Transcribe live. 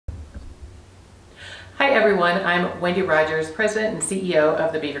Hi everyone, I'm Wendy Rogers, President and CEO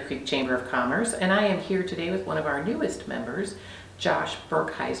of the Beaver Creek Chamber of Commerce, and I am here today with one of our newest members, Josh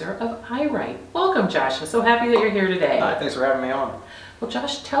Burkheiser of iWrite. Welcome, Josh. I'm so happy that you're here today. Hi, thanks for having me on. Well,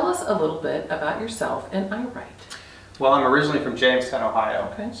 Josh, tell us a little bit about yourself and iWrite. Well, I'm originally from Jamestown, Ohio.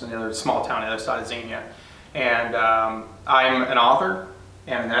 Okay. It's another small town on the other side of Xenia. And I'm an author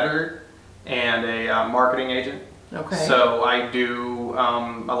and an editor and a marketing agent. Okay. So I do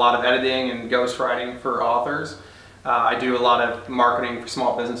a lot of editing and ghostwriting for authors. I do a lot of marketing for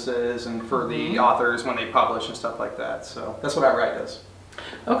small businesses and for the authors when they publish and stuff like that. So that's what iWrite does.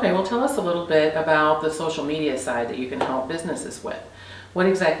 Okay, well tell us a little bit about the social media side that you can help businesses with. What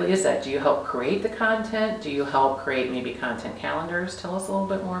exactly is that? Do you help create the content? Do you help create maybe content calendars? Tell us a little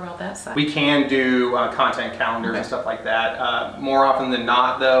bit more about that side. We can do content calendars and stuff like that. More often than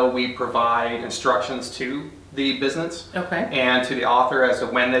not, though, we provide instructions to the business and to the author as to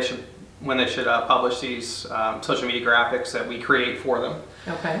when they should publish these social media graphics that we create for them.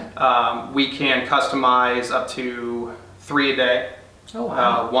 Okay. We can customize up to 3 a day. Oh,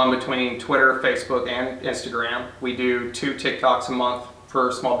 wow. One between Twitter, Facebook, and Instagram. We do 2 TikToks a month for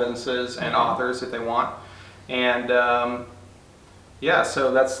small businesses and authors if they want. And yeah,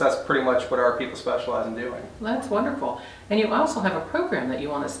 so that's pretty much what our people specialize in doing. That's wonderful. And you also have a program that you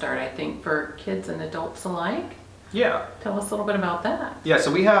want to start, I think, for kids and adults alike. Yeah. Tell us a little bit about that. Yeah,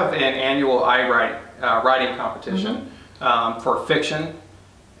 so we have an annual iWrite writing competition for fiction,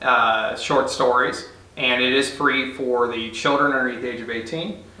 short stories, and it is free for the children underneath the age of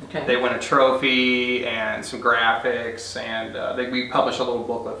 18. Okay. They win a trophy and some graphics, and we publish a little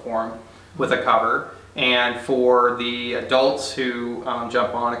booklet for them with a cover. And for the adults who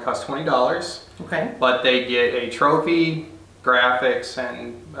jump on, it costs $20. Okay. But they get a trophy, graphics,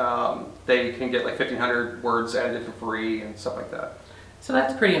 and they can get like 1,500 words edited for free and stuff like that. So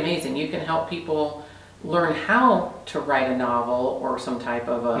that's pretty amazing. You can help people learn how to write a novel or some type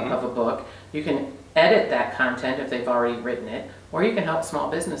of a book. You can edit that content if they've already written it, or you can help small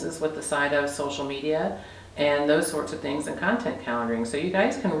businesses with the side of social media and those sorts of things and content calendaring. So you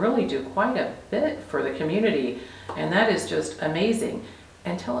guys can really do quite a bit for the community, and that is just amazing.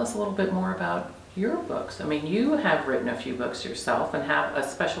 And tell us a little bit more about your books. I mean, you have written a few books yourself and have a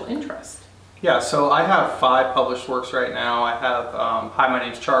special interest. Yeah, so I have 5 published works right now. I have Hi, My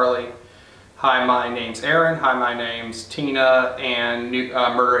Name's Charlie, Hi, My Name's Aaron, Hi, My Name's Tina, and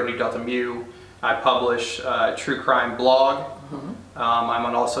Murder at New Delta Mu. I publish a true crime blog. I'm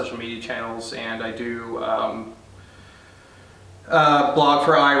on all social media channels, and I do blog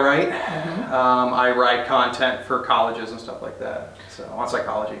for iWrite. I write content for colleges and stuff like that, so on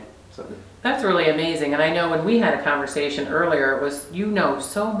psychology. So. That's really amazing, and I know when we had a conversation earlier, it was you know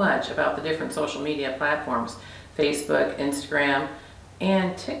so much about the different social media platforms, Facebook, Instagram,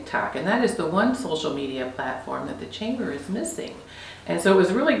 and TikTok, and that is the one social media platform that the Chamber is missing. And so it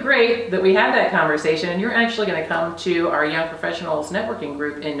was really great that we had that conversation, and you're actually going to come to our Young Professionals Networking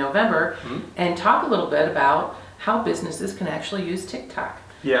Group in November and talk a little bit about how businesses can actually use TikTok.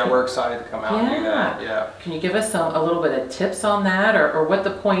 Yeah, we're excited to come out and do that. Yeah. Can you give us a little bit of tips on that, or what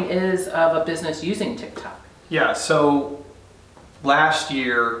the point is of a business using TikTok? Yeah, so last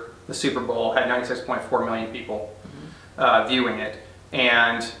year the Super Bowl had 96.4 million people viewing it,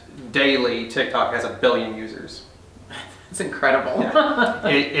 and daily TikTok has 1 billion users. It's incredible. Yeah.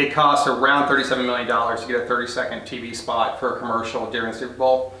 It costs around $37 million to get a 30-second TV spot for a commercial during the Super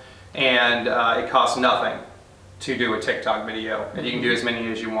Bowl, and it costs nothing to do a TikTok video, and you can do as many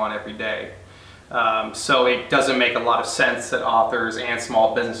as you want every day. So it doesn't make a lot of sense that authors and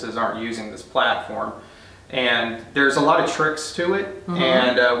small businesses aren't using this platform. And there's a lot of tricks to it,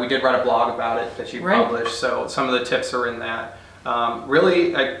 and we did write a blog about it that you published, so some of the tips are in that.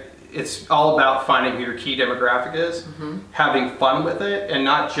 Really, it's all about finding who your key demographic is, having fun with it, and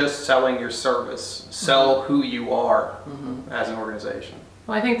not just selling your service. Sell who you are as an organization.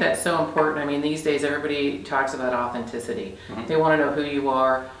 Well, I think that's so important. I mean, these days everybody talks about authenticity. They want to know who you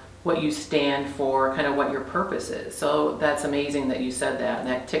are, what you stand for, kind of what your purpose is. So that's amazing that you said that, and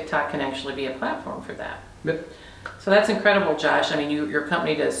that TikTok can actually be a platform for that. Yep. So that's incredible, Josh. I mean, your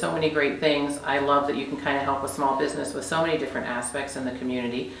company does so many great things. I love that you can kind of help a small business with so many different aspects in the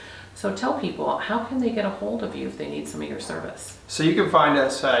community. So tell people, how can they get a hold of you if they need some of your service? So you can find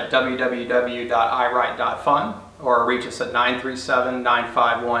us at www.iwrite.fun, or reach us at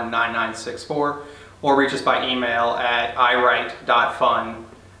 937-951-9964, or reach us by email at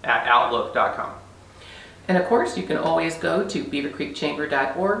iwrite.fun@outlook.com. And of course, you can always go to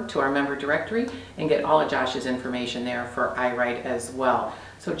beavercreekchamber.org to our member directory and get all of Josh's information there for iWrite as well.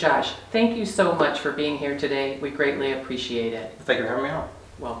 So Josh, thank you so much for being here today. We greatly appreciate it. Thank you for having me on.